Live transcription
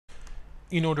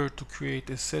in order to create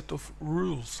a set of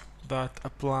rules that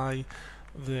apply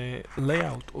the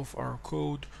layout of our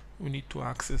code, we need to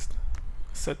access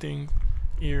setting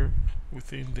here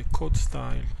within the code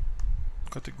style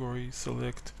category,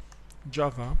 select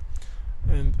Java,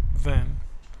 and then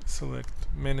select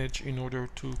manage in order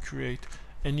to create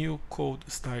a new code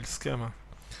style schema.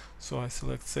 So I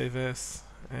select save as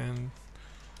and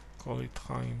call it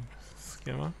Chaim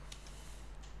schema.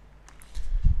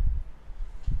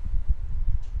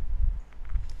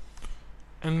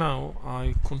 And now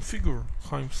I configure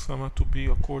Chaim schema to be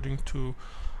according to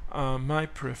my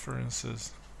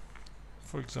preferences.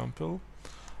 For example,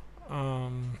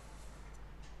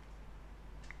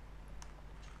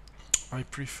 I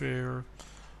prefer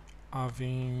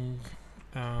having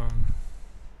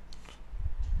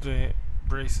the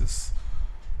braces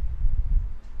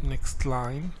next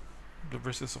line, the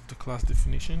braces of the class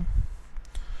definition.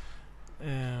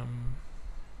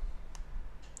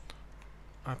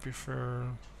 I prefer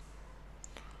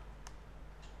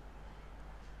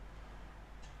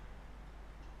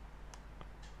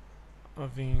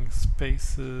having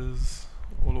spaces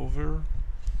all over.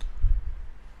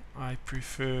 I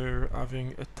prefer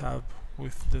having a tab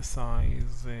with the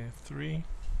size 3,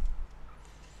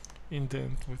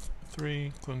 indent with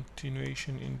 3,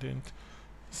 continuation indent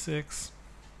 6,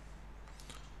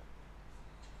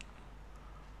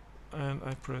 and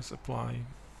I press apply.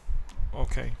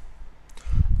 Okay.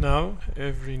 Now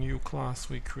every new class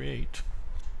we create,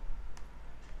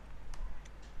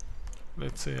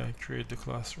 let's say I create the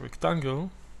class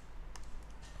rectangle,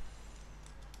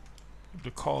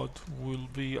 the code will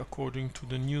be according to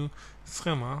the new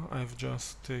schema I've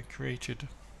just created.